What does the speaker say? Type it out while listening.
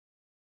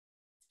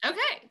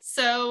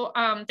so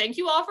thank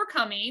you all for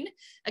coming.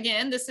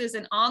 Again, this is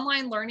an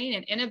online learning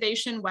and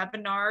innovation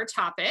webinar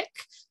topic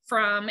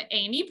from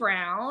Amy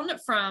Brown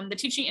from the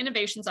Teaching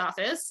Innovations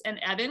Office and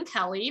Evan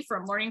Kelly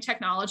from Learning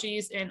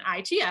Technologies in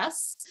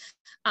ITS.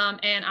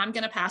 And I'm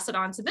going to pass it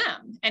on to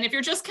them. And if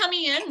you're just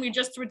coming in,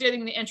 we're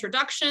doing the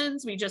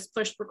introductions. We just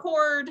pushed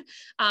record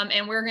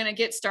and we're going to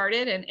get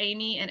started. And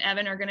Amy and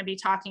Evan are going to be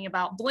talking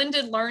about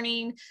blended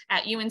learning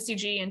at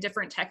UNCG and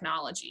different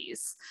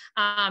technologies.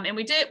 And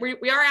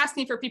we are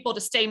asking for people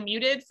to stay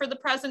muted for the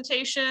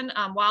presentation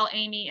while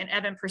Amy and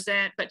Evan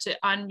present, but to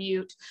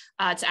unmute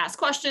to ask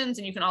questions.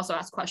 And you can also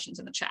ask questions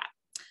in the chat.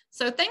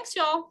 So thanks,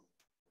 y'all.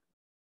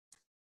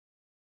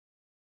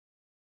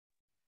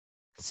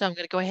 So I'm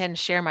going to go ahead and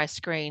share my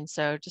screen.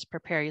 So just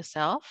prepare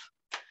yourself.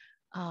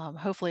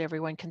 Hopefully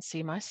everyone can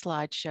see my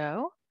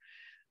slideshow.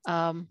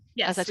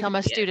 Yes, as I tell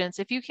my students,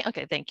 if you can,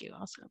 okay, thank you.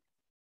 Also,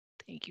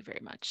 thank you very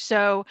much.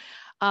 So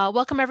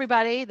welcome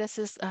everybody. This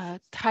is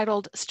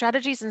titled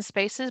Strategies and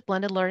Spaces,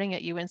 Blended Learning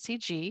at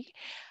UNCG.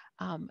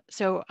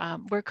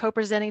 We're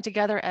co-presenting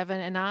together,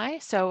 Evan and I.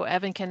 So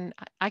Evan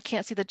I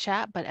can't see the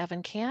chat, but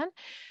Evan can.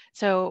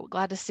 So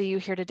glad to see you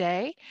here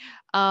today.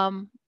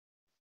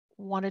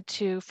 Wanted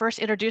to first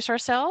introduce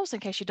ourselves in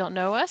case you don't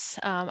know us.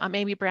 I'm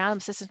Amy Brown, I'm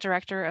Assistant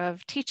Director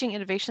of Teaching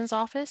Innovations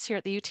Office here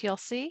at the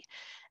UTLC.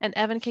 And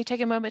Evan, can you take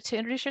a moment to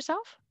introduce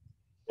yourself?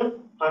 Yep,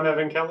 I'm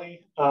Evan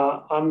Kelly.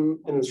 I'm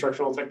an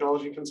instructional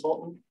technology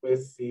consultant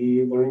with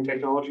the Learning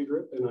Technology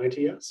Group in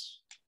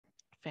ITS.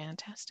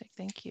 Fantastic,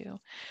 thank you.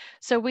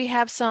 So we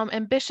have some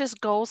ambitious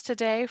goals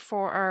today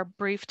for our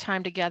brief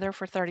time together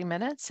for 30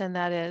 minutes, and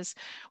that is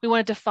we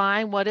want to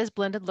define what is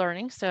blended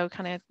learning, so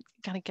kind of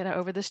get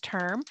over this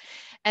term.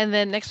 And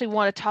then next we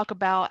want to talk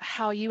about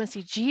how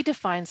UNCG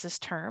defines this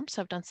term.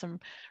 So I've done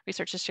some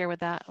research to share with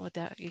that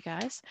you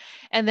guys.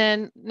 And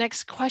then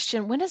next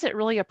question, when is it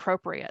really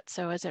appropriate?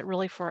 So is it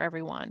really for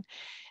everyone?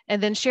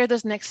 And then share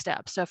those next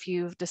steps. So if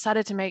you've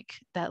decided to make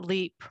that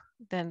leap,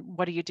 then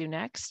what do you do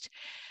next?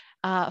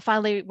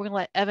 Finally, we're going to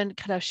let Evan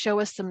kind of show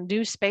us some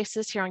new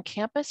spaces here on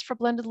campus for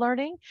blended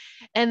learning.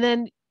 And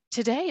then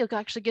today, you'll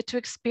actually get to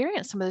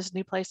experience some of those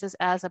new places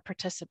as a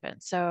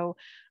participant. So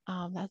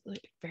that's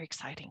very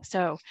exciting.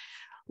 So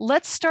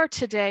let's start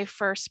today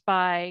first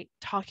by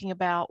talking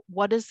about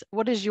what is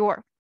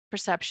your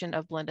perception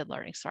of blended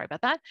learning. Sorry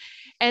about that.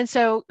 And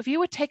so if you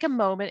would take a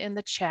moment in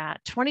the chat,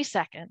 20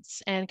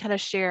 seconds, and kind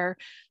of share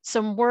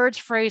some words,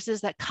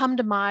 phrases that come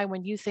to mind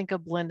when you think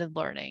of blended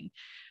learning.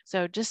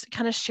 So just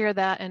kind of share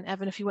that. And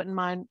Evan, if you wouldn't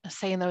mind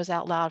saying those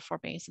out loud for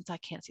me, since I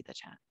can't see the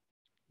chat.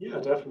 Yeah,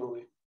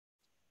 definitely.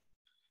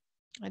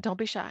 And don't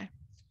be shy.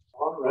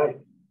 All right.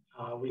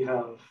 We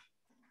have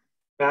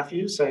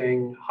Matthew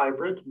saying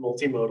hybrid,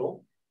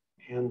 multimodal,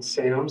 and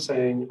Sam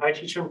saying, I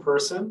teach in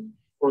person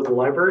or the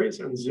libraries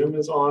and Zoom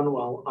is on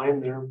while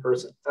I'm there in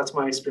person. That's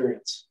my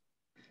experience.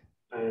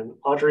 And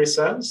Audrey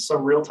says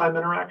some real-time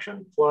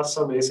interaction plus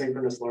some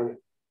asynchronous learning.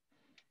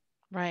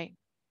 Right.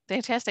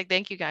 Fantastic.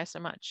 Thank you guys so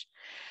much.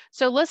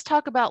 So let's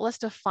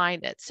define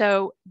it.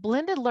 So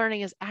blended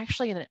learning is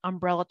actually an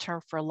umbrella term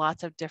for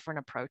lots of different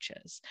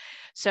approaches.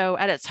 So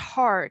at its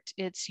heart,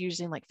 it's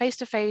using like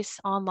face-to-face,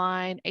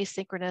 online,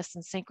 asynchronous,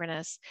 and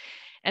synchronous.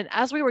 And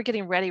as we were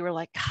getting ready, we're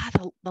like,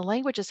 God, the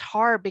language is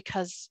hard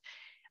because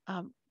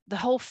the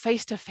whole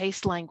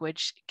face-to-face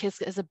language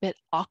is a bit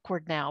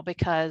awkward now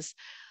because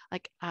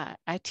like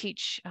I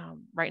teach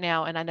right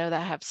now, and I know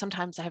that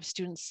sometimes I have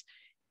students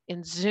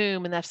in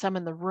Zoom and have some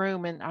in the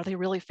room, and are they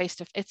really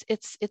face-to-face?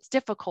 It's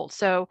difficult.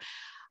 So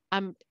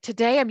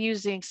today I'm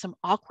using some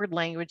awkward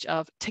language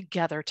of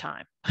together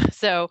time.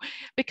 So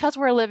because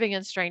we're living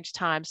in strange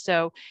times,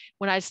 so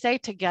when I say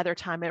together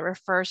time, it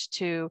refers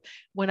to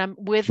when I'm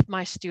with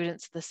my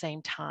students at the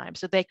same time.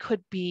 So they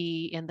could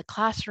be in the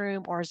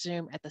classroom or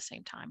Zoom at the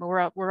same time.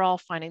 We're all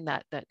finding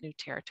that new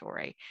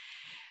territory.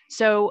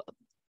 So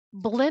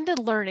blended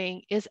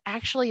learning is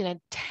actually an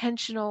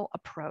intentional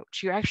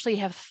approach. You actually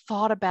have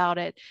thought about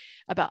it,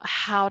 about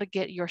how to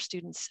get your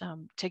students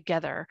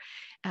together.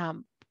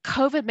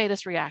 COVID made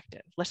us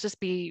reactive. Let's just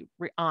be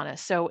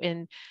honest. So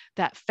in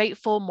that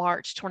fateful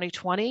March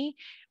 2020,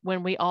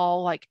 when we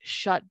all like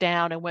shut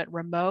down and went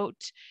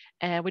remote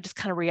and we just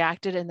kind of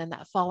reacted, and then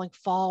that following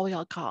fall, we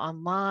all got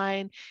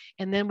online,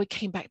 and then we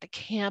came back to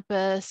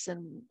campus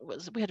and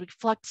we had to be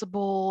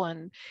flexible,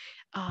 and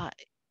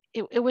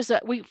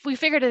we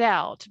figured it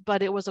out,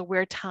 but it was a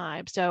weird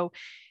time. So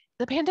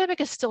the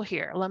pandemic is still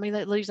here. Let me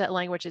use that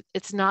language.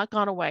 It's not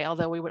gone away,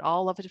 although we would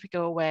all love it if it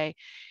go away.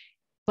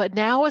 But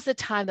now is the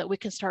time that we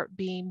can start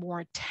being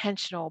more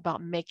intentional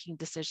about making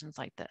decisions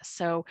like this.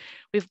 So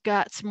we've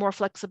got some more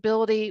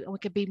flexibility and we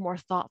can be more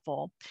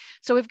thoughtful.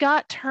 So we've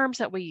got terms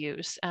that we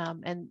use.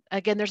 And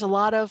again, there's a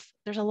lot of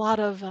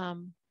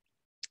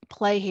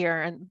play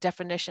here and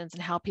definitions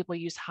and how people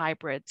use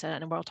hybrids,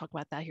 and we'll talk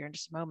about that here in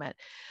just a moment.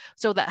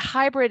 So that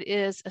hybrid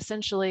is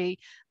essentially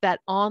that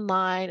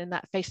online and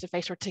that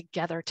face-to-face or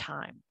together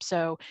time.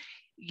 So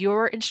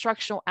your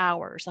instructional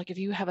hours, like if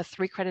you have a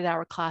 3 credit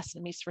hour class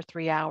that meets for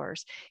 3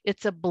 hours,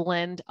 it's a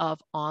blend of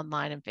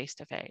online and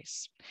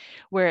face-to-face.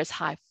 Whereas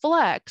high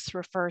flex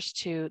refers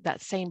to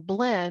that same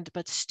blend,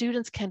 but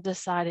students can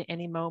decide at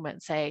any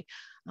moment, say,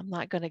 I'm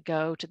not going to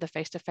go to the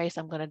face-to-face,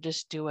 I'm going to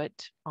just do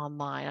it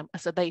online.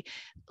 So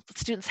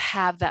students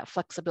have that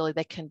flexibility,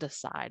 they can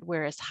decide,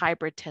 whereas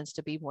hybrid tends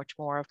to be much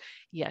more of,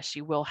 yes,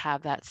 you will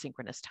have that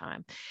synchronous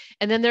time.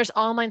 And then there's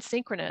online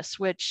synchronous,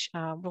 which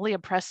really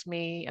impressed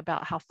me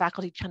about how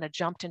faculty kind of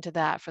jumped into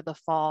that for the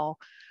fall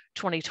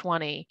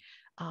 2020.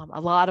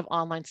 A lot of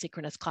online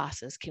synchronous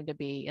classes came to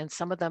be, and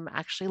some of them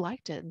actually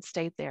liked it and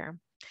stayed there.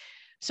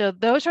 So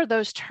those are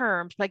those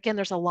terms, but again,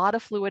 there's a lot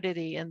of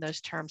fluidity in those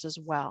terms as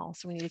well.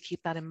 So we need to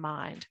keep that in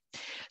mind.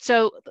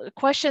 So the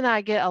question I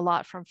get a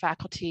lot from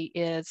faculty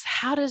is,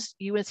 how does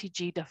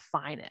UNCG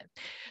define it?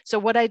 So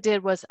what I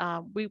did was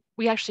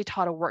we actually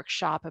taught a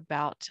workshop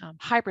about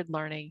hybrid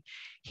learning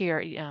here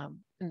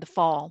in the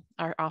fall,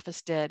 our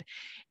office did.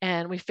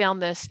 And we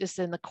found this is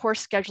in the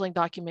course scheduling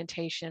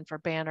documentation for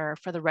Banner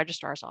for the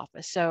registrar's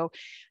office. So,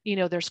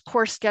 there's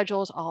course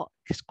schedulers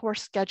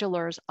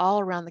all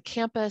around the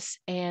campus,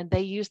 and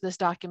they use this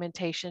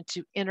documentation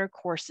to enter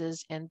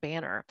courses in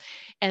Banner.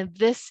 And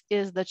this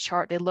is the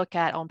chart they look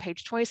at on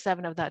page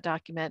 27 of that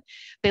document.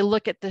 They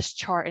look at this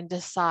chart and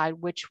decide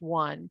which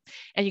one.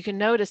 And you can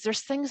notice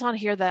there's things on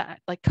here that,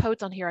 like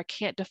codes on here, I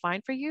can't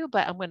define for you,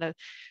 but I'm going to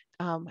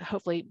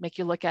hopefully make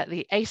you look at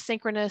the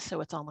asynchronous, so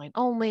it's online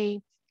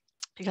only.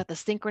 You got the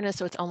synchronous,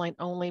 so it's online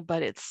only,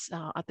 but it's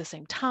at the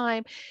same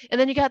time.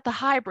 And then you got the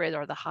hybrid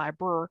or the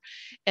hybrid,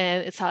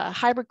 and it's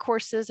hybrid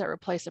courses that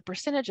replace a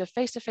percentage of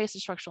face-to-face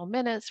instructional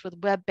minutes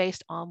with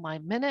web-based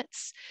online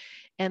minutes.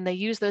 And they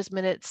use those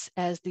minutes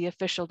as the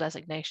official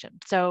designation.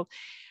 So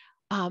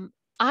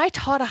I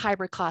taught a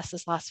hybrid class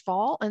this last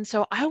fall, and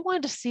so I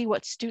wanted to see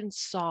what students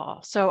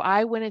saw. So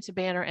I went into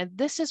Banner, and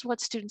this is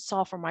what students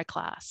saw from my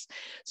class.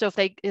 So if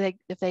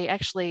they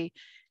actually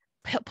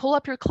pull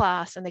up your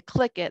class and they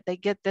click it, they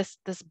get this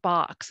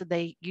box.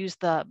 They use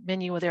the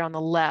menu there on the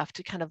left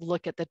to kind of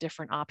look at the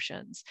different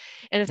options.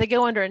 And if they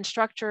go under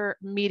instructor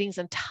meetings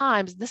and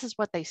times, this is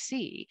what they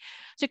see.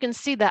 So you can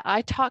see that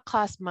I taught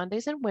class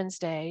Mondays and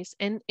Wednesdays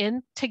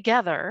in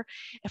together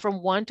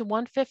from 1 to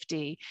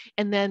 1:50,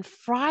 and then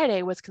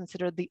Friday was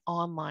considered the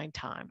online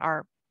time,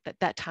 or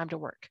that time to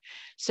work.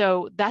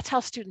 So that's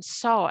how students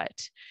saw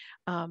it.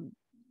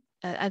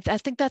 I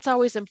think that's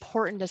always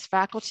important as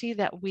faculty,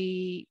 that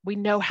we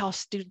know how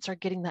students are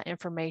getting that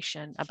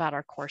information about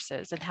our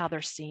courses and how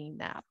they're seeing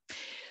that.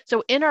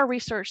 So in our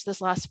research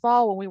this last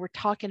fall, when we were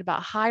talking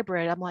about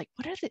hybrid, I'm like,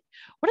 what are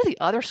the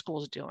other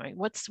schools doing?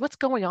 What's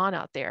going on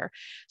out there?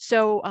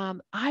 So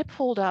I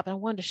pulled up, and I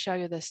wanted to show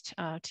you this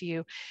to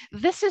you.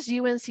 This is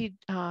UNC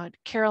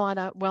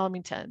Carolina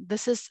Wilmington.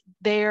 This is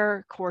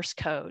their course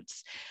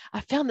codes.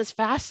 I found this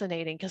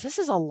fascinating because this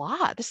is a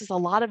lot. This is a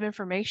lot of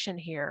information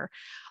here.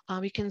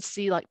 You can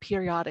see like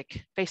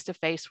periodic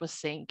face-to-face with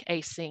sync,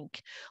 async,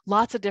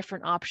 lots of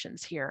different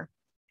options here.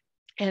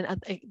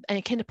 And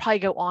it can probably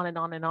go on and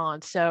on and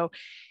on. So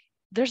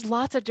there's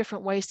lots of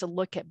different ways to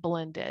look at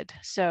blended.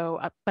 So,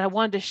 but I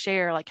wanted to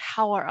share like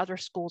how our other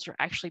schools are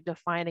actually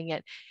defining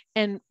it,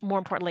 and more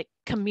importantly,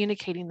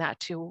 communicating that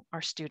to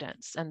our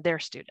students and their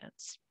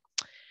students.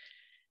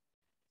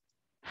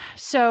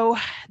 So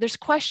there's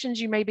questions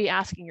you may be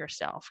asking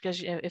yourself,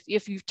 because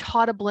if you've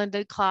taught a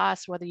blended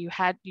class, whether you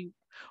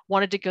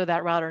wanted to go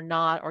that route or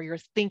not, or you're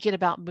thinking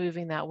about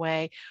moving that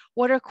way,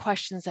 what are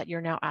questions that you're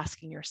now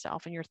asking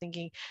yourself? And you're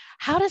thinking,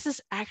 how does this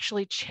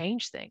actually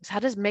change things? How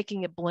does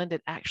making it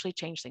blended actually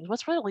change things?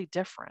 What's really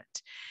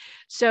different?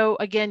 So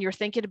again, you're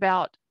thinking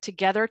about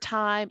together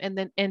time and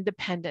then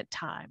independent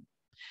time.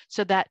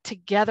 So that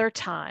together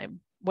time,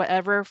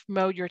 whatever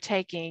mode you're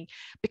taking,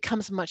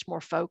 becomes much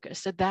more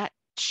focused. So that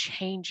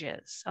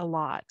changes a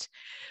lot.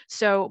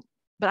 So,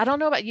 but I don't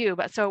know about you,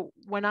 but so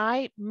when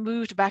I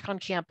moved back on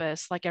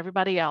campus, like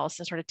everybody else,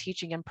 and started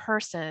teaching in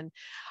person,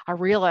 I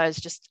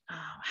realized just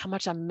how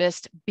much I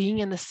missed being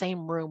in the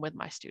same room with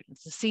my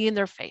students and seeing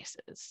their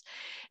faces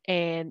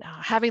and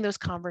having those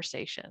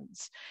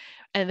conversations.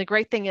 And the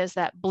great thing is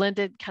that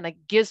blended kind of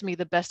gives me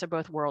the best of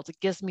both worlds. It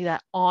gives me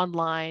that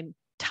online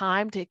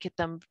time to get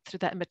them through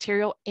that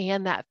material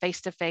and that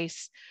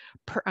face-to-face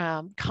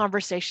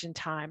conversation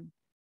time.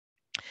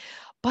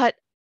 But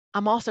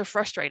I'm also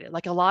frustrated.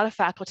 Like a lot of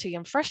faculty,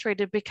 I'm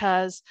frustrated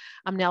because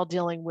I'm now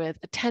dealing with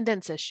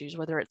attendance issues,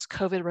 whether it's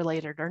COVID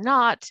related or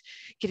not,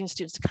 getting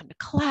students to come to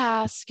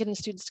class, getting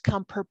students to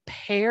come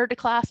prepared to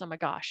class. Oh my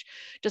gosh,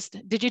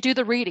 did you do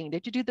the reading?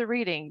 Did you do the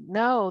reading?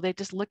 No, they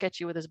just look at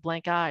you with this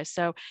blank eyes.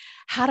 So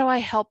how do I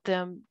help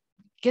them,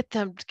 get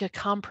them to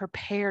come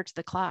prepared to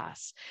the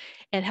class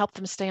and help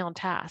them stay on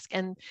task?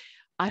 And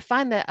I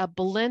find that a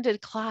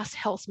blended class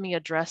helps me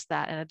address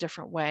that in a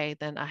different way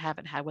than I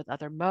haven't had with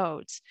other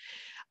modes.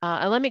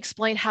 And let me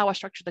explain how I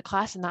structured the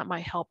class, and that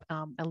might help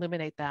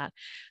illuminate that.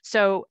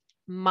 So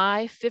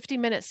my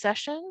 50-minute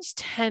sessions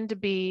tend to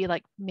be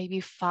like maybe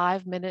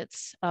 5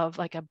 minutes of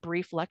like a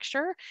brief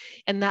lecture.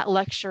 And that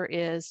lecture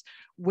is,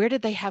 where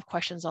did they have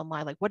questions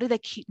online? Like, what do they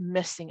keep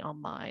missing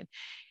online?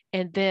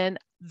 And then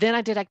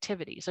I did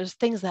activities. There's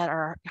things that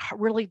are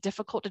really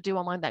difficult to do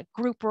online, that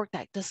group work,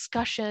 that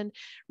discussion,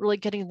 really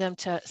getting them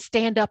to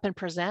stand up and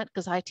present,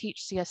 because I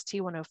teach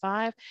CST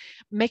 105,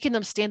 making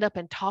them stand up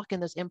and talk in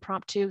those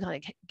impromptu,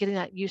 like getting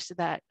that used to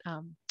that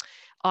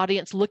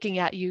audience looking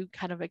at you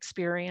kind of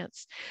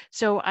experience.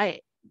 So I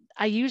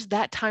used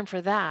that time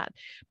for that,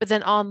 but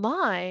then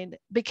online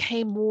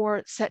became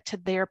more set to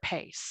their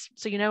pace.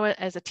 So, you know,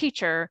 as a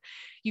teacher,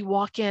 you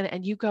walk in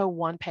and you go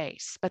one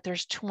pace, but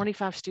there's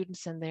 25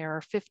 students in there,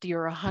 or 50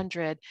 or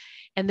 100,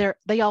 and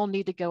they all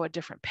need to go a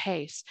different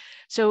pace.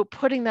 So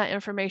putting that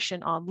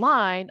information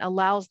online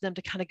allows them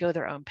to kind of go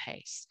their own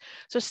pace.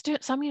 So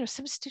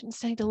some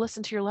students need to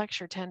listen to your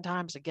lecture 10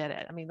 times to get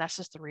it. I mean, that's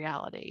just the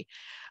reality.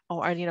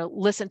 Or, you know,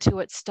 listen to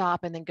it,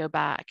 stop, and then go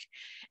back.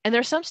 And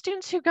there's some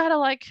students who got to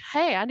like,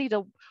 hey, I need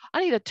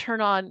to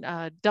turn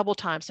on double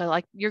time. So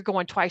like you're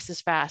going twice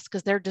as fast,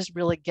 because they're just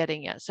really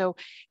getting it. So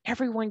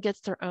everyone gets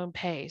their own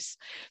pace.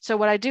 So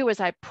what I do is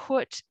I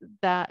put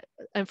that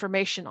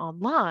information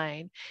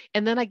online,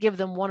 and then I give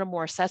them one or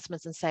more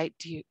assessments and say,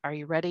 are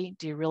you ready?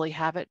 Do you really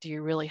have it? Do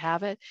you really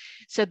have it?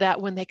 So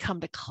that when they come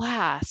to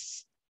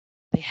class,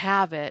 they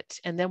have it,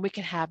 and then we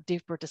can have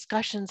deeper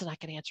discussions, and I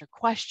can answer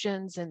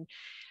questions. And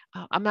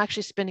I'm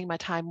actually spending my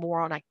time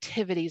more on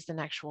activities than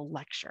actual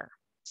lecture.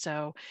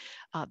 So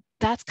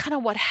that's kind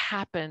of what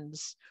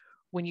happens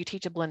when you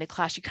teach a blended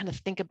class. You kind of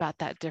think about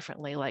that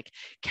differently. Like,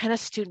 can a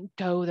student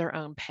go their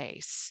own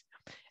pace?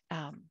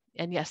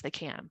 And yes, they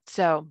can.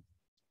 So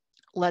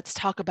let's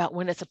talk about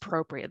when it's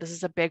appropriate. This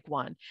is a big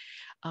one.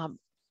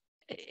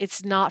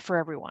 It's not for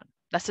everyone.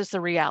 That's just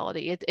the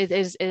reality. It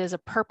is a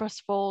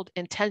purposeful,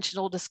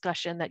 intentional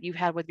discussion that you've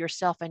had with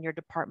yourself and your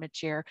department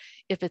chair,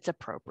 if it's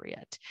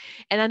appropriate.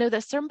 And I know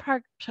that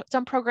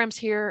some programs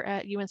here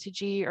at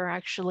UNCG are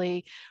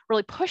actually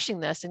really pushing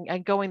this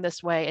and going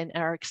this way, and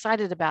are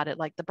excited about it.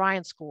 Like the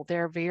Bryan School,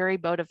 they're very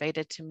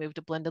motivated to move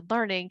to blended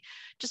learning,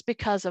 just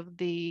because of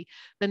the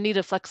need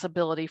of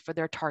flexibility for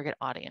their target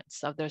audience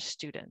of their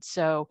students.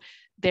 So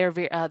they're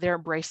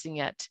embracing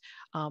it,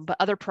 but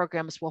other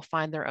programs will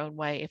find their own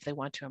way if they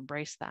want to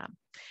embrace them.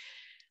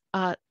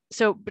 But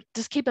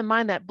just keep in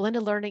mind that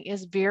blended learning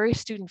is very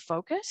student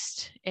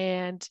focused,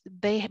 and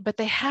they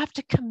have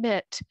to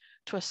commit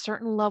to a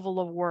certain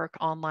level of work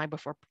online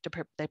before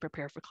they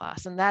prepare for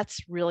class, and that's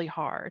really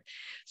hard.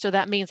 So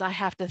that means I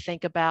have to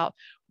think about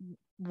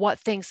what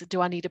things do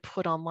I need to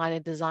put online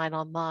and design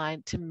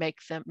online to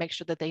make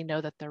sure that they know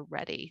that they're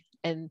ready.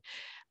 And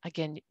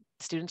again,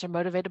 students are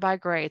motivated by a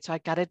grade, so I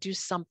got to do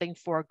something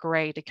for a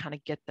grade to kind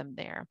of get them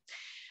there.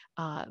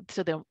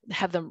 So they'll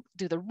have them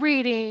do the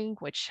reading,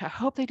 which I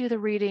hope they do the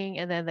reading,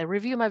 and then they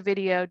review my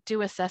video,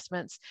 do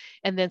assessments,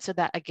 and then so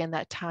that, again,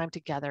 that time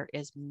together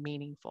is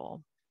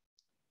meaningful.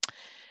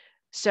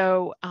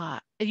 So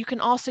you can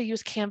also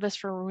use Canvas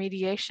for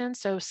remediation.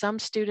 So some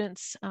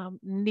students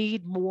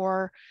need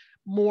more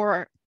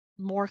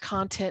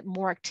content,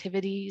 more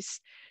activities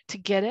to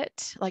get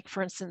it. Like,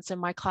 for instance, in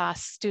my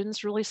class,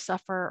 students really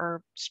suffer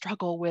or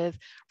struggle with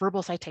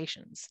verbal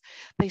citations.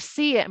 They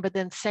see it, but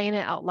then saying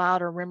it out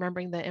loud or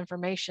remembering the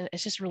information,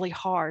 it's just really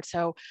hard.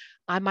 So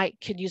I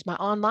could use my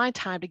online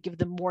time to give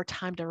them more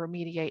time to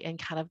remediate and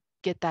kind of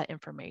get that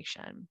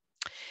information.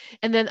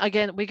 And then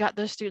again, we got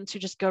those students who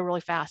just go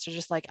really fast. They're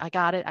just like, I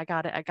got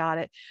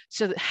it.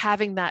 So that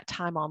having that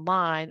time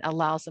online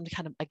allows them to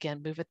kind of,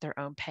 again, move at their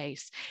own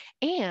pace.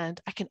 And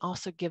I can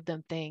also give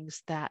them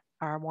things that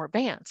are more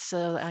advanced.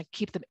 So I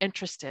keep them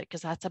interested, because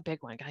that's a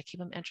big one. Got to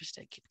keep them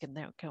interested, keep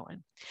them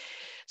going.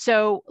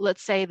 So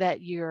let's say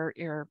that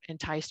you're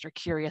enticed or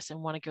curious and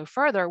want to go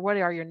further. What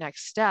are your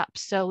next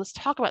steps? So let's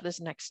talk about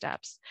those next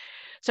steps.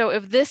 So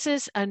if this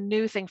is a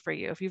new thing for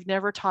you, if you've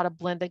never taught a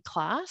blended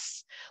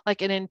class,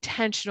 like an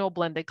intentional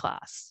blended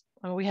class,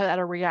 we have at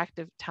a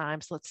reactive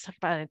time, so let's talk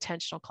about an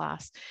intentional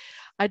class.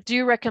 I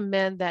do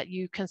recommend that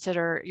you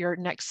consider your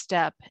next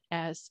step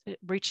as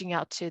reaching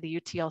out to the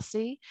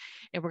UTLC,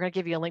 and we're going to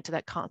give you a link to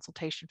that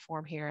consultation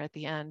form here at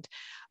the end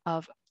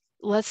of.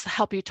 Let's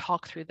help you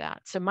talk through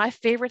that. So my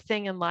favorite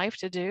thing in life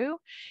to do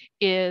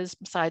is,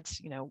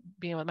 besides,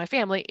 being with my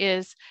family,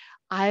 is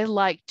I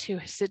like to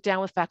sit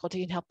down with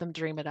faculty and help them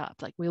dream it up.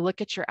 Like, we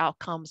look at your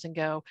outcomes and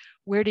go,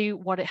 how do you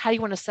want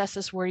to assess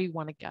this? Where do you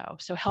want to go?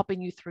 So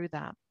helping you through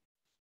that.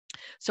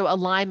 So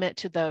alignment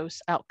to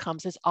those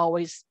outcomes is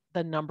always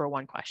the number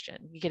one question,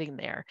 getting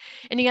there.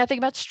 And you got to think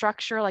about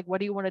structure. Like, what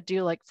do you want to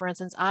do? Like, for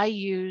instance, I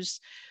use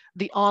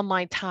the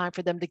online time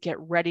for them to get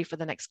ready for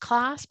the next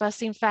class, but I've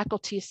seen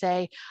faculty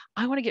say,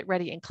 I want to get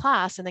ready in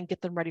class and then get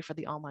them ready for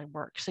the online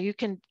work. So you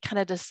can kind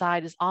of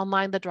decide, is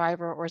online the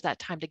driver, or is that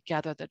time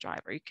together the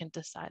driver? You can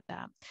decide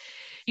that.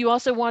 You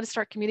also want to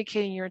start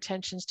communicating your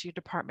intentions to your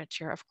department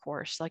chair, of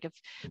course,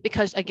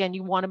 because again,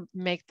 you want to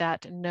make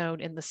that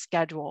known in the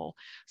schedule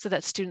so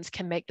that students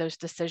can make those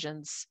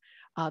decisions,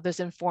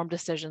 those informed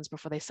decisions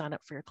before they sign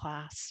up for your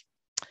class.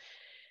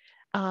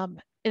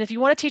 And if you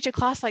want to teach a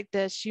class like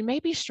this, you may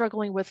be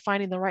struggling with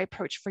finding the right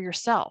approach for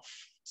yourself.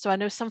 So I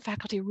know some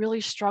faculty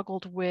really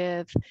struggled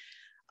with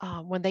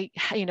when they,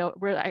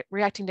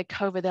 reacting to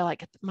COVID, they're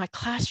like, my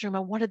classroom, I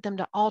wanted them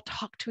to all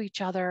talk to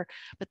each other,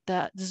 but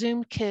the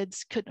Zoom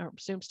kids couldn't, or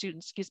Zoom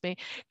students, excuse me,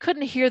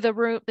 couldn't hear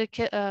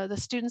the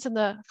students in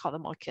the, I call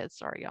them all kids,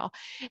 sorry y'all,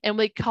 and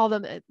we call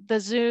them the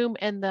Zoom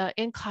and the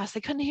in class, they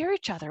couldn't hear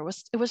each other.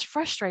 It was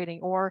frustrating.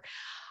 Or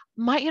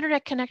my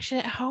internet connection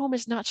at home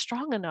is not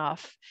strong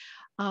enough.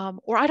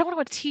 Or I don't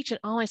want to teach an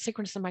online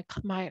synchronous in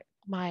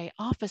my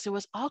office. It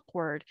was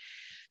awkward.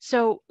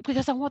 So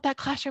because I want that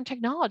classroom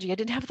technology, I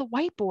didn't have the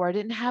whiteboard, I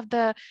didn't have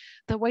the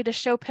way to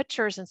show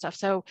pictures and stuff.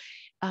 So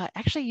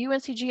actually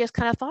UNCG has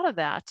kind of thought of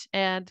that.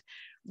 And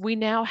we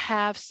now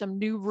have some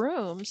new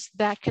rooms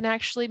that can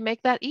actually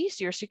make that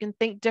easier. So you can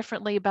think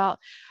differently about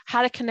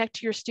how to connect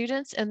to your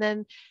students, and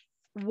then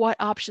what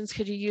options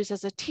could you use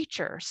as a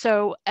teacher.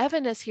 So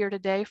Evan is here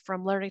today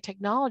from Learning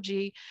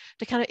Technology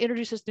to kind of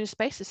introduce those new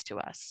spaces to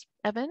us.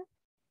 Evan?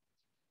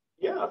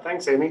 Yeah,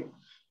 thanks, Amy.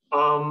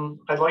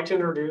 I'd like to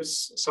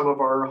introduce some of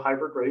our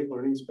hybrid-ready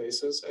learning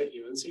spaces at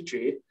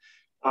UNCG.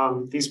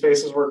 These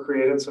spaces were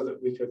created so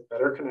that we could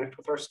better connect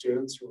with our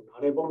students who were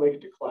not able to make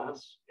it to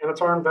class. And it's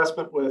our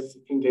investment with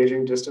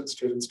engaging distant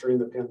students during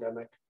the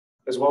pandemic,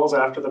 as well as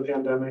after the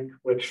pandemic,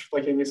 which,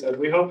 like Amy said,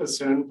 we hope is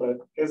soon, but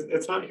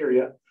it's not here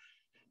yet.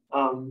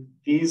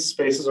 These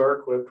spaces are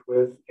equipped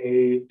with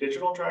a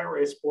digital dry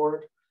erase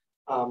board,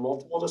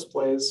 multiple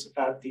displays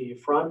at the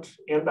front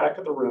and back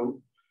of the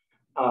room,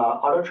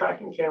 auto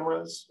tracking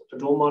cameras, a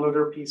dual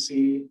monitor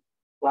PC,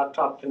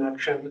 laptop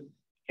connection,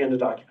 and a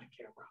document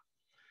camera.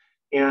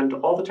 And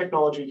all the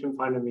technology you can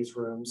find in these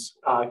rooms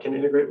can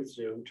integrate with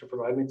Zoom to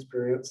provide an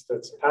experience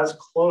that's as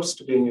close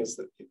to being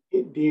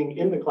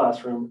in the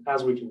classroom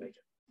as we can make it.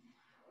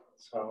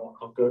 So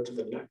I'll go to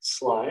the next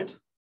slide.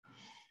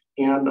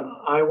 And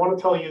I want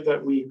to tell you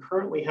that we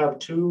currently have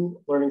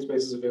 2 learning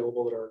spaces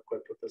available that are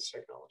equipped with this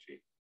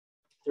technology.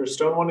 There's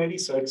Stone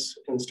 186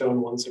 and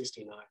Stone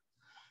 169.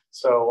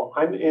 So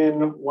I'm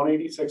in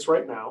 186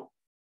 right now,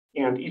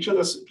 and each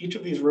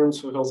of these rooms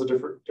fulfills a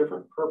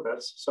different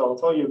purpose. So I'll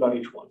tell you about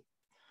each one.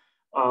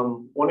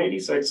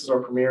 186 is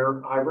our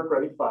premier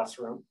hybrid-ready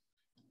classroom,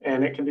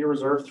 and it can be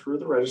reserved through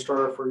the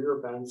registrar for your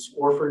events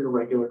or for your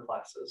regular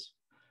classes.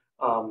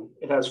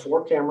 It has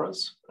 4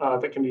 cameras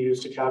that can be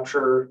used to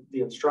capture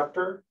the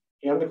instructor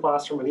and the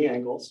class from any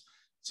angles.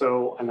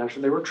 So I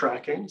mentioned they were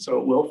tracking, so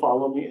it will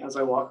follow me as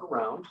I walk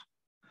around.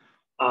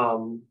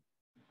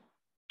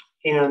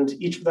 And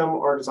each of them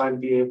are designed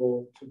to be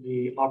able to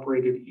be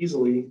operated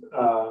easily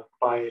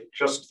by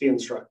just the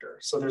instructor.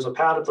 So there's a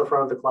pad at the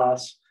front of the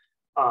class,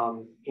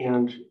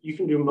 and you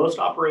can do most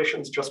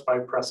operations just by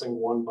pressing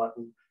one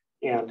button,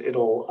 and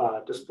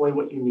it'll display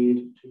what you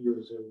need to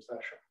your Zoom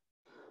session.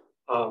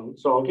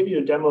 So I'll give you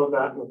a demo of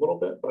that in a little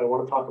bit, but I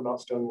want to talk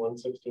about Stone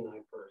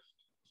 169 first.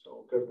 So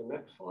we'll go to the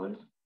next slide.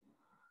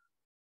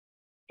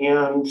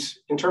 And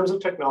in terms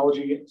of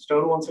technology,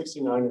 Stone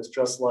 169 is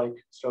just like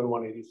Stone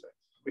 186.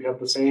 We have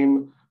the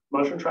same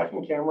motion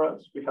tracking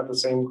cameras. We have the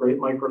same great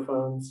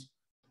microphones.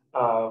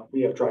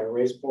 We have dry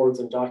erase boards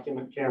and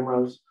document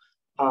cameras,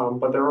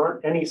 but there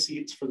aren't any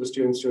seats for the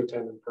students to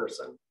attend in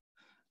person.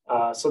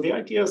 So the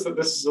idea is that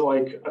this is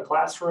like a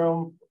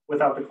classroom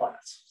without the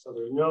class. So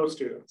there's no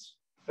students,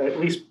 at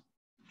least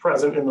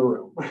present in the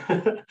room.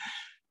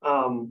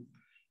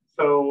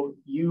 So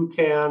you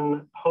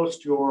can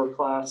host your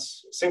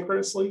class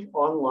synchronously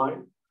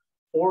online,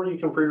 or you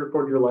can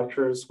pre-record your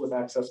lectures with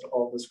access to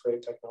all this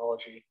great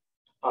technology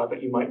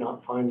that you might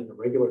not find in a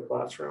regular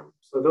classroom.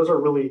 So those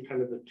are really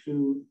kind of the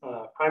 2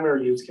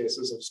 primary use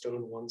cases of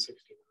Stone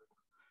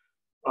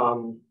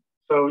 169.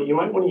 So you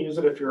might want to use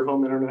it if your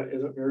home internet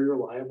isn't very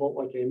reliable,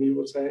 like Amy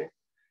was saying,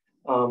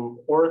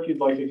 or if you'd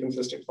like a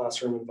consistent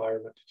classroom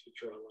environment to teach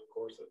your online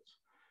courses.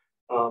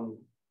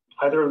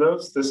 Either of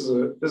those, this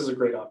is a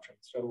great option,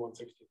 Stone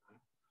 169.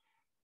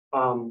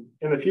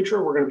 In the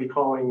future, we're going to be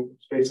calling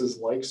spaces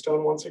like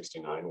Stone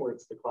 169, where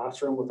it's the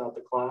classroom without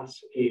the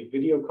class, a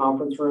video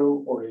conference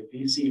room, or a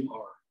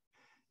VCR.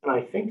 And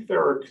I think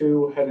there are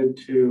 2 headed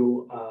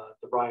to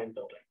the Bryan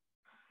building.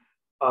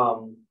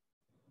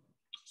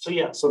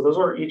 So those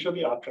are each of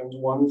the options.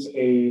 One's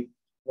a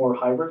more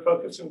hybrid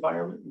focused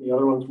environment, and the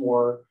other one's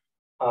more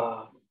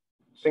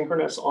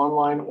synchronous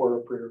online or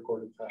a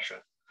pre-recorded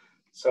session.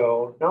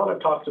 So now that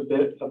I've talked a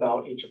bit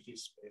about each of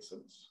these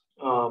spaces,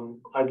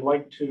 I'd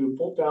like to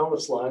pull down the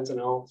slides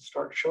and I'll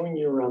start showing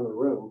you around the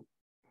room.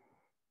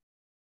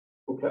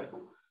 Okay,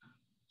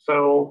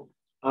 so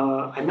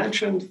I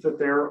mentioned that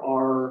there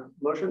are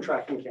motion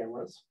tracking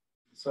cameras.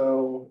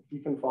 So you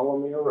can follow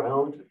me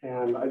around,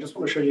 and I just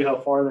want to show you how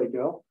far they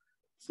go.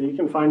 So you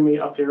can find me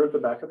up here at the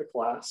back of the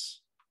class,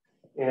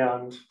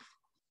 and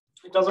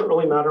it doesn't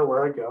really matter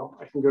where I go.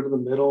 I can go to the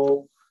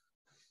middle,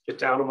 get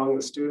down among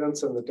the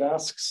students and the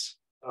desks,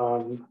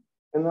 and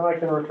then I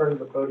can return to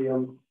the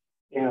podium,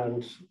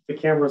 and the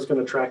camera is going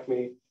to track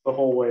me the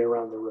whole way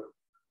around the room.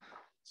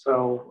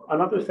 So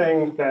another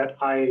thing that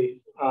I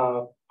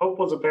hope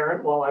was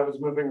apparent while I was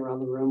moving around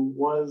the room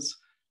was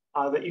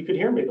that you could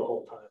hear me the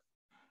whole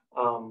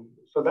time.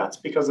 So that's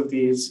because of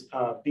these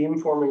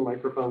beamforming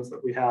microphones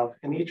that we have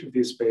in each of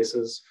these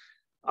spaces.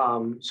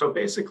 So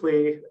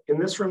basically, in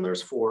this room,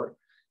 there's 4,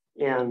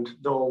 and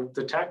they'll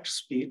detect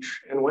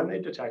speech. And when they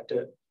detect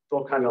it,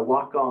 they'll kind of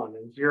lock on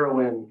and zero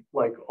in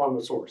like on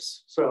the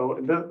source. So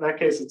in that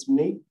case, it's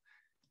me.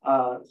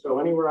 So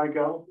anywhere I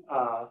go,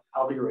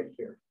 I'll be right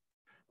here.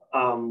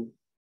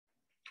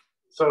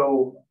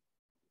 So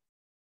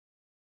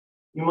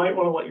you might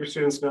want to let your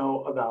students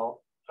know about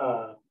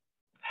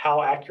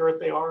how accurate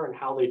they are and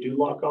how they do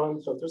lock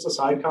on. So if there's a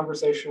side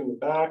conversation in the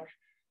back,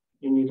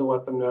 you need to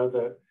let them know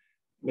that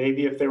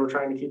maybe if they were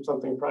trying to keep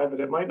something private,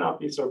 it might not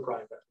be so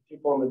private.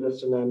 People on the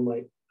distant end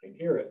might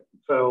hear it.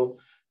 So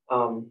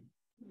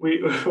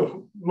we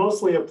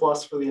mostly a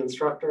plus for the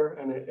instructor,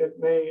 and it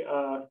may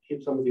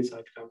keep some of these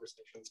side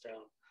conversations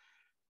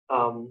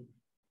down.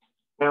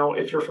 Now,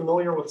 if you're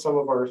familiar with some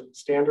of our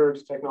standard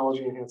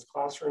technology enhanced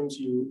classrooms,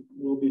 you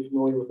will be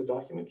familiar with the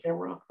document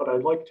camera, but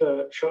I'd like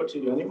to show it to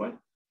you anyway,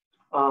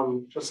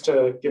 just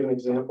to give an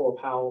example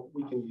of how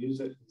we can use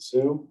it in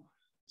Zoom.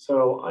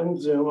 So on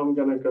Zoom, I'm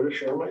gonna go to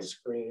share my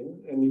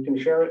screen, and you can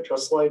share it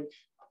just like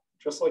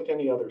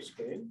any other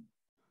screen.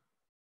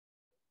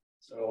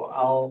 So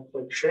I'll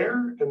click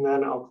share, and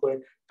then I'll click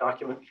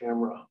document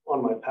camera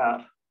on my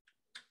pad.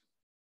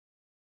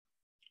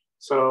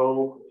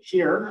 So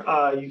here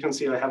you can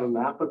see I have a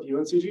map of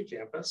UNCG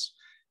campus,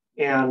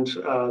 and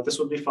this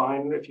would be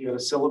fine if you had a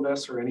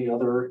syllabus or any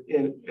other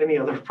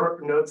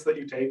notes that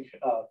you take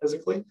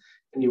physically,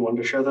 and you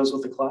wanted to share those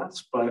with the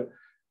class. But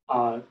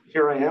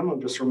here I am.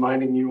 I'm just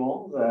reminding you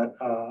all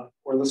that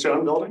we're in the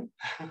Stone Building,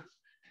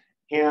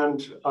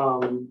 and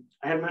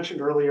I had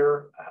mentioned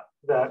earlier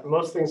that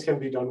most things can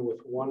be done with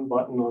one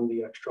button on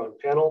the Extron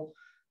panel.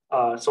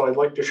 So I'd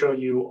like to show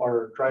you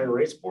our dry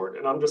erase board,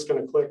 and I'm just going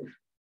to click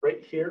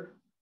right here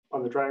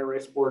on the dry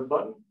erase board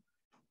button,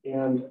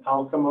 and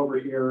I'll come over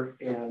here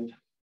and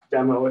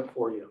demo it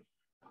for you.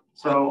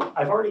 So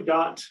I've already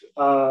got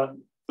the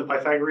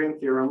Pythagorean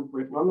theorem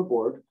written on the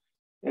board,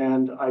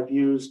 and I've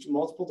used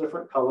multiple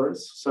different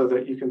colors so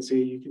that you can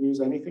see you can use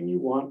anything you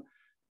want.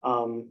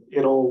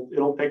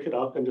 It'll pick it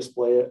up and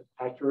display it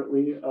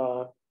accurately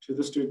to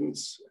the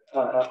students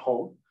at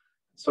home.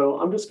 So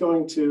I'm just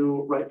going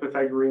to write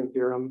Pythagorean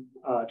theorem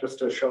just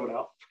to show it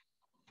out.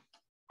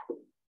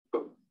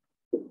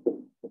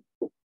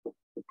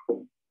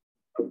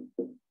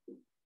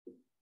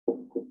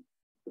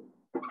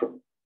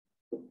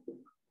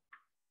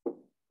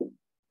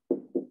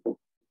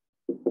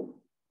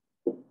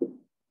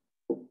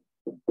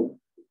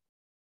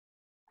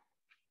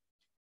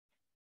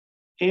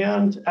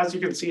 And as you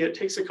can see, it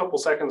takes a couple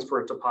seconds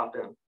for it to pop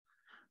in.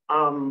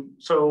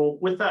 So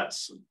with that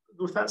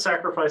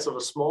sacrifice of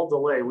a small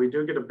delay, we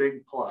do get a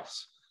big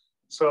plus.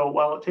 So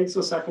while it takes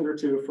a second or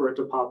two for it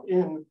to pop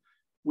in,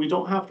 we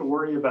don't have to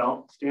worry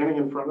about standing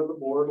in front of the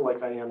board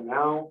like I am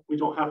now. We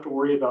don't have to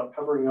worry about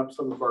covering up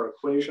some of our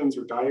equations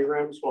or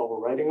diagrams while we're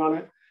writing on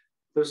it.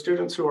 The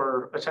students who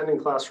are attending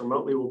class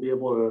remotely will be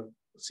able to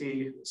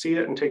see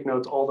it and take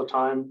notes all the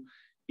time.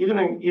 Even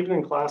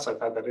in class,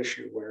 I've had that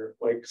issue where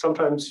like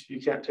sometimes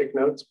you can't take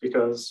notes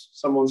because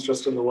someone's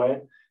just in the way.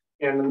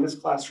 And in this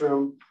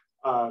classroom,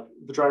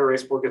 the dry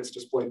erase board gets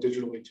displayed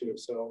digitally too.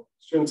 So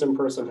students in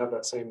person have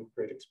that same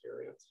great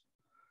experience.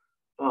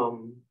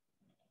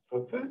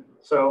 Okay,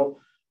 so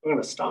I'm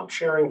gonna stop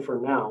sharing for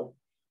now.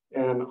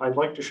 And I'd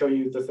like to show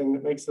you the thing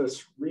that makes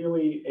this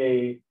really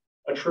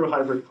a true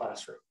hybrid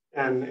classroom.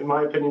 And in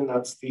my opinion,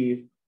 that's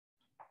the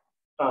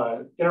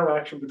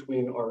interaction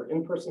between our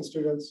in-person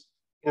students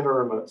and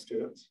our remote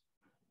students.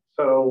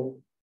 So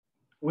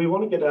we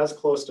want to get as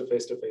close to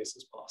face-to-face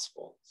as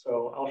possible.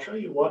 So I'll show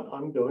you what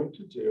I'm going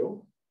to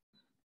do.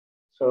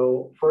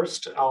 So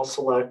first I'll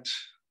select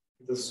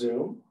the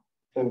Zoom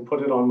and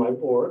put it on my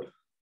board.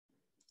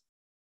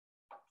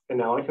 And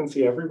now I can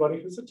see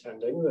everybody who's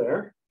attending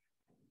there.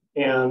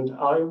 And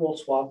I will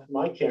swap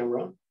my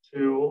camera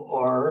to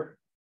our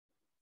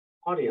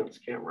audience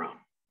camera.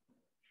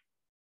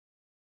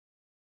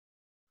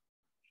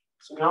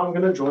 So now I'm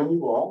going to join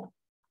you all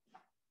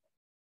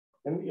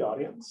in the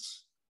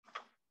audience.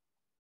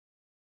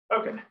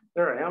 Okay,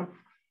 there I am.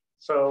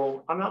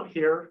 So I'm out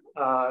here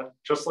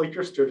just like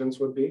your students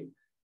would be.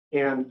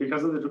 And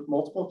because of the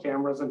multiple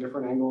cameras and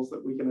different angles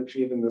that we can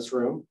achieve in this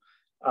room,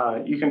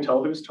 you can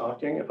tell who's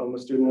talking. If I'm a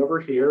student over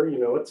here, you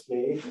know it's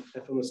me.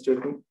 If I'm a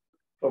student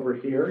over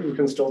here, you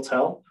can still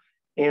tell.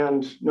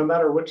 And no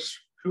matter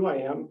who I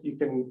am, you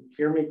can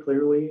hear me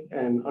clearly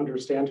and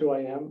understand who I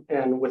am.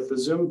 And with the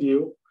Zoom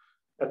view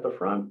at the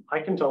front, I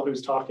can tell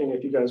who's talking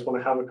if you guys want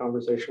to have a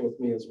conversation with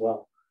me as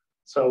well.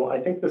 So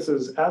I think this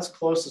is as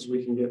close as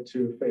we can get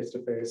to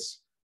face-to-face,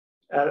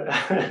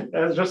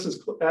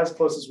 as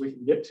close as we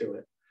can get to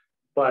it.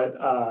 But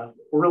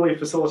we're really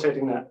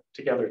facilitating that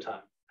together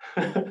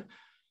time.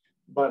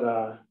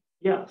 But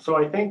yeah, so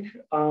I think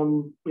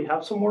we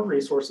have some more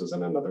resources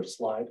in another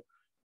slide,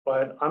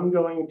 but I'm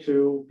going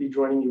to be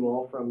joining you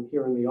all from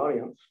here in the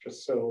audience,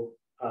 just so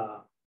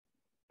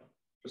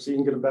you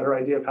can get a better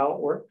idea of how it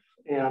works.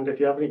 And if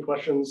you have any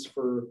questions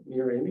for me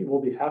or Amy,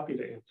 we'll be happy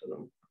to answer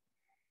them.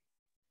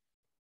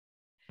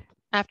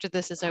 After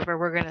this is over,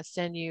 we're going to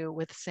send you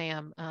with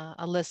Sam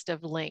a list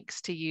of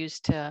links to use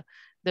to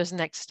those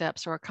next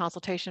steps, or a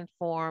consultation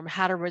form,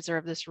 how to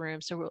reserve this room.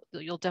 So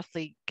you'll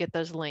definitely get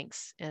those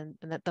links in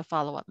the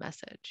follow-up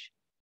message.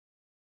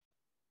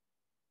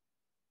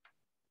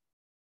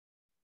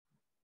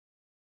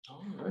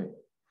 All right.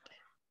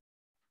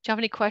 Do you have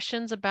any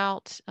questions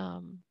about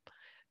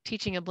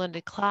teaching a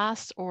blended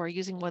class or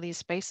using one of these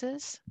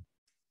spaces?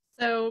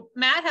 So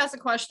Matt has a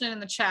question in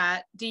the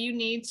chat. Do you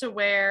need to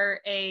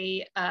wear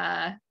a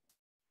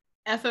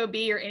FOB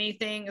or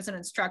anything as an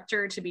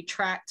instructor to be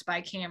tracked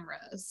by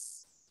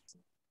cameras?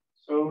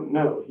 So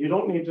no, you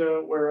don't need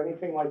to wear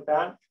anything like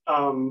that.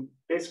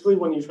 Basically,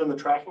 when you turn the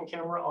tracking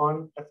camera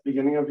on at the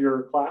beginning of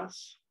your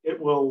class, it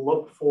will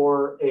look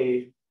for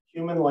a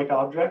human-like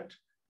object.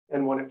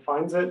 And when it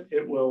finds it,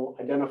 it will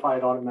identify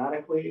it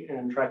automatically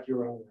and track you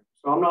around.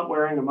 So I'm not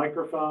wearing a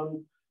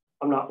microphone.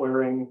 I'm not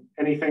wearing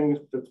anything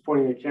that's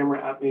pointing a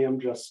camera at me.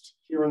 I'm just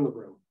here in the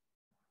room.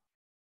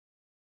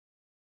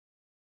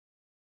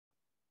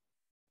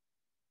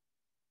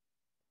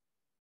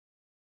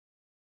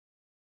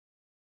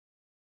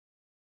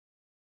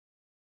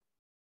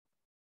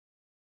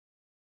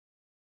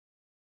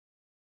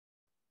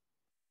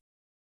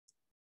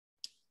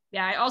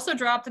 Yeah, I also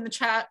dropped in the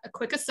chat a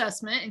quick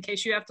assessment in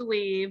case you have to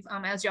leave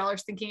as y'all are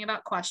thinking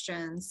about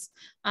questions,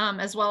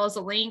 as well as a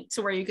link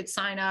to where you could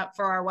sign up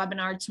for our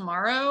webinar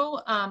tomorrow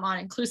on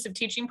inclusive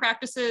teaching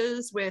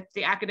practices with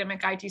the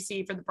academic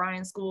ITC for the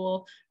Bryan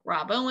School,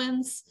 Rob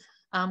Owens.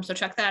 So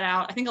check that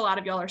out. I think a lot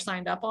of y'all are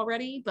signed up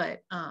already,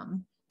 but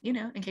you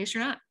know, in case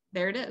you're not,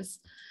 there it is.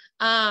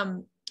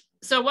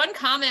 So one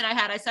comment I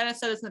had, I said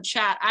this in the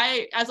chat,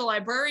 as a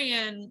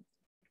librarian,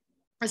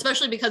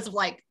 especially because of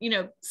like, you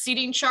know,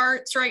 seating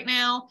charts right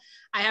now,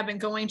 I have been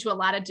going to a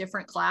lot of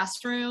different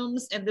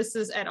classrooms, and this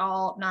is at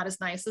all not as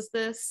nice as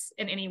this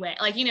in any way.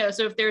 Like, you know,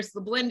 so if there's the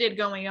blended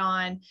going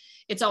on,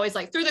 it's always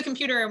like through the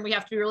computer, and we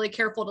have to be really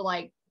careful to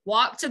like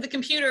walk to the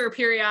computer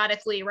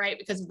periodically, right?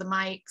 Because of the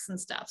mics and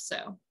stuff. So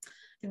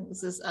I think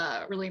this is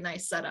a really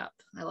nice setup.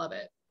 I love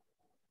it.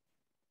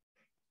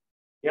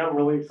 Yeah, I'm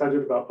really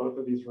excited about both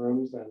of these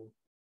rooms and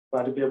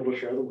glad to be able to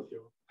share them with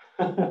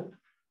you.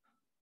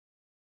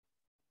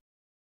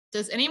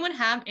 Does anyone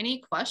have any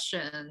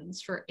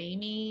questions for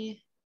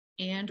Amy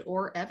and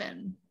or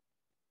Evan?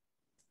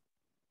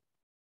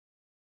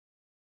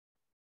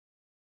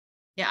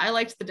 Yeah, I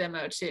liked the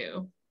demo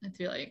too. I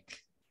feel like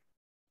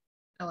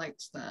I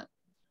liked that.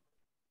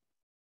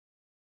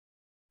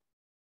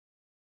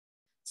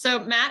 So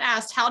Matt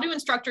asked, how do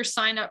instructors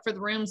sign up for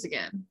the rooms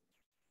again?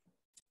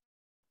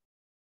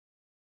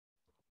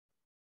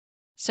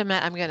 So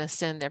Matt, I'm going to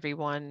send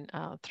everyone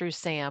through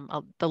Sam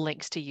the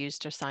links to use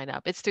to sign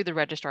up. It's through the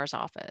registrar's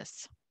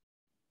office.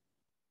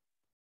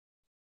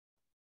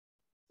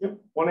 Yep,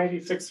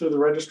 186 through the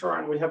registrar,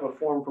 and we have a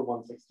form for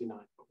 169.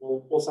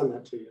 We'll send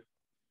that to you.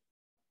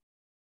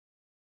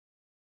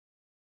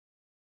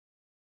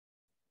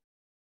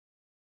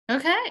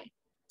 Okay.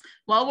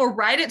 Well, we're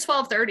right at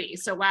 12:30.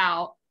 So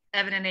wow,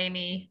 Evan and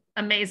Amy,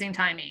 amazing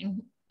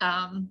timing.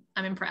 I'm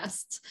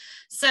impressed.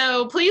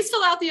 So please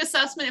fill out the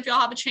assessment if y'all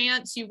have a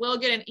chance. You will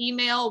get an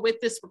email with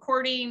this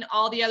recording.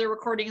 All the other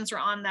recordings are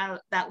on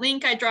that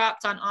link I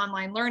dropped on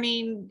online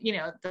learning, you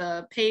know,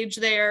 the page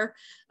there.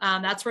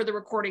 That's where the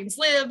recordings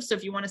live. So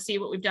if you want to see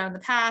what we've done in the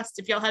past,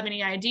 if y'all have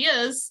any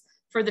ideas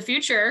for the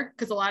future,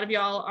 because a lot of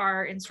y'all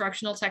are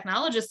instructional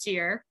technologists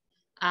here,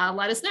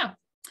 let us know.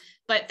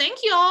 But thank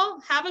you all.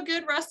 Have a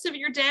good rest of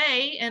your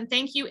day. And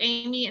thank you,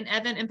 Amy and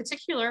Evan in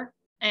particular.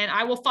 And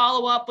I will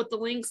follow up with the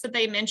links that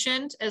they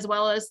mentioned, as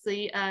well as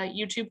the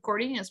YouTube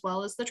recording, as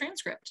well as the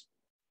transcript.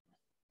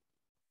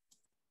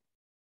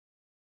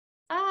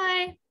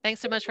 Bye. Thanks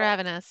so much for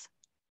having us.